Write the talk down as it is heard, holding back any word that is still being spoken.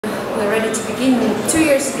we're ready to begin. 2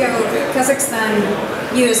 years ago, Kazakhstan,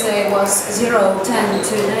 USA was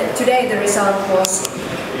 0-10. Today the result was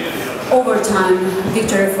overtime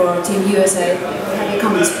victory for Team USA. Have your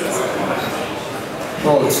comments, please?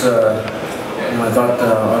 Well, it's I thought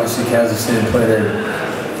obviously Kazakhstan played a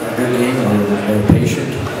good game. They were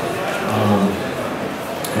patient.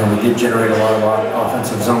 We did generate a lot of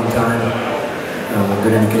offensive zone time. A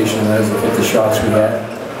good indication of that is the 50 shots we had.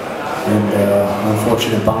 And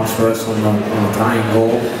unfortunate bounce for us on the tying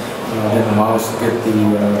goal. Didn't allow us to get the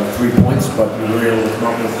 3 points, but we were able to come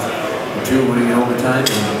up with the 2 winning in overtime,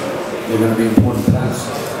 and they're going to be important points.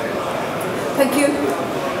 Thank you.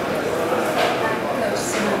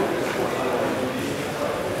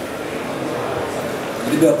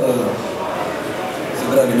 Ребята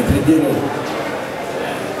сыграли на пределе,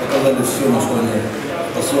 показали все, на что они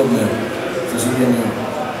способны. К сожалению,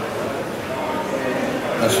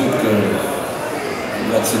 ошибка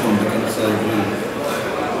 20 секунд до конца игры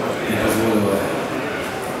не позволила.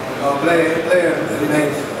 Our player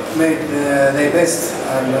made their best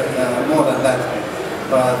and more than that,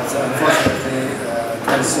 but unfortunately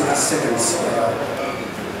 26 seconds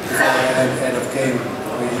before the end of game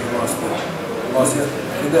we lost it.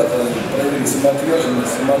 Ребята проявили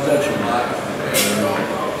самоотверженность, самоотдачу,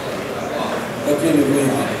 хотели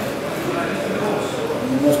выиграть.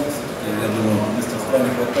 Немножко, я думаю, мастерства не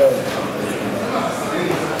хватает,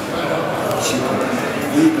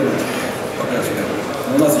 выиграть пока что.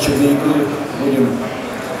 Но у нас еще 2 игры, будем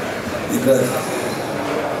играть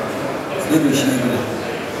следующие игры.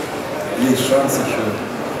 Есть шанс еще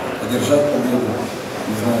одержать победу.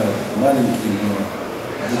 Не знаю, маленький, но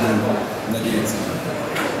будем надеяться.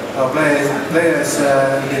 Our players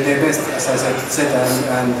did their best, as I said,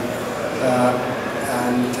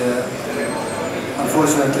 and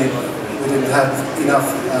unfortunately we didn't have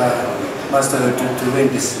enough masterhood to win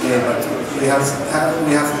this game. But we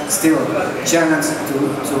have still chance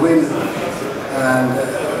to win, and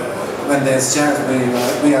when there's chance,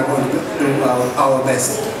 we are going to do our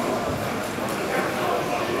best.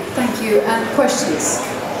 Thank you. And questions?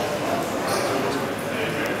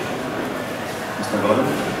 Mr. Gordon?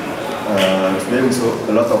 Today we saw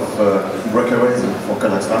a lot of breakaways for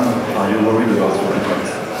Kazakhstan. Are you worried about your defense?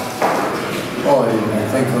 Well, I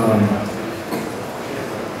think, I don't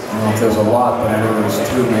know if there's a lot, but I know there's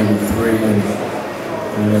 2, maybe 3, and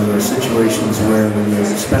there were situations where when you're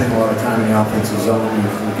spending a lot of time in the offensive zone, you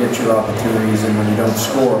get your opportunities, and when you don't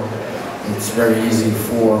score, it's very easy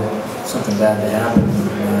for something bad to happen,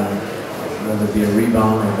 whether it be a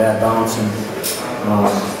rebound or a bad bounce. And,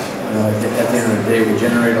 at the end of the day, we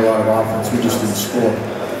generate a lot of offense, we just didn't score.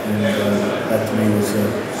 And that to me was a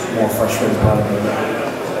more frustrating part of it.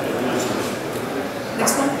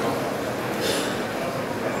 Next one.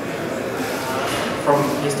 From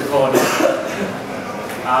Mr. Gordon.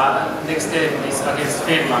 Next game is against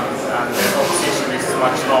Finland, and the opposition is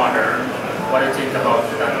much harder. What do you think about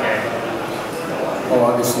that game? Well,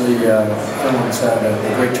 obviously, Finland's had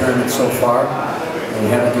a great tournament so far. We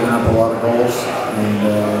haven't given up a lot of goals, and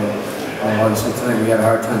obviously tonight we had a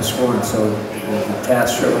hard time scoring, so the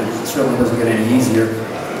task certainly doesn't get any easier,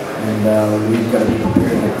 and we've got to be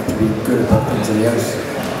prepared to be good about things on the ice.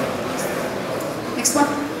 Next one.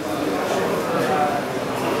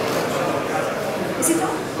 Is it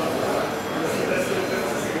on?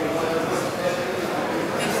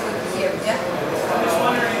 Here, yeah. I was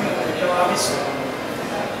wondering, obviously,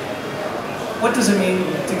 what does it mean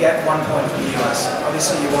to get 1 point from the U.S.?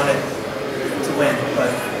 Obviously, you wanted to win,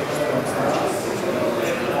 but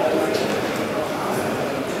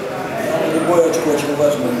любое очко очень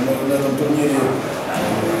важно. Мы на этом турнире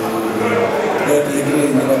до этой игры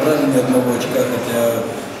не набрали ни одного очка, хотя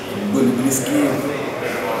были близки.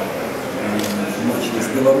 Матчи с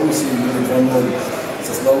Белоруссией, 2-0,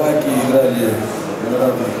 со Словакией играли на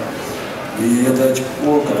равных. И это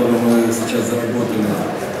очко, которое мы сейчас заработали,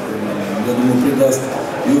 я думаю, придаст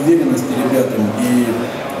и уверенности ребятам, и,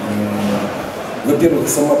 во-первых,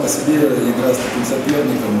 сама по себе игра с таким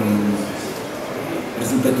соперником,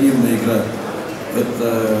 результативная игра,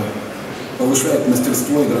 это повышает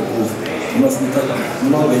мастерство игроков. У нас не так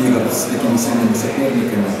много игр с такими сильными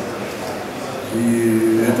соперниками,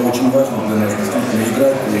 и это очень важно для нас, действительно,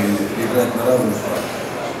 играть и играть на равных,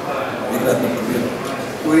 играть на победу.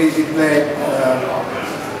 We did play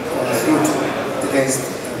good against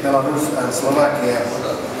Belarus and Slovakia,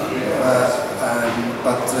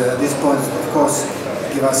 but this point, of course,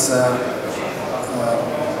 give us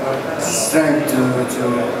strength to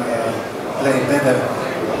play better,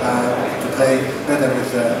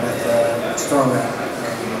 with stronger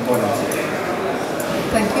opponents.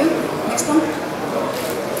 Thank you. Next one.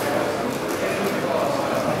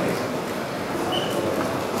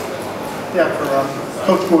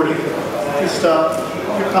 Coach Gordy, just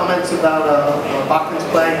your comments about Bachman's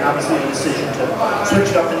play and obviously the decision to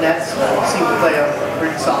switch it up in nets. Seemed to play a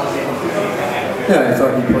pretty solid game. Yeah, I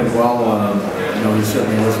thought he played well. You know, he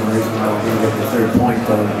certainly wasn't the reason why we didn't get the third point.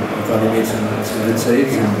 I thought he made some good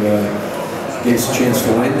saves and gave us a chance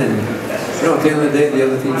to win. And you know, at the end of the day,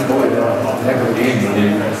 the other team's goal had a heck of a game.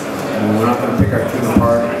 We're not going to pick our team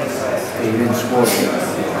apart because we didn't score.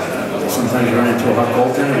 Sometimes you run into a hot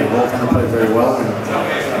goaltender, and the goaltender played very well. And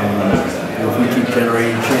you know, if we keep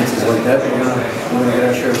generating chances like that, we're going to get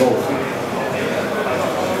our share of goals.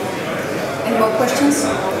 Any more questions?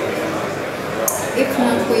 If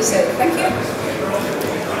not, we say thank you.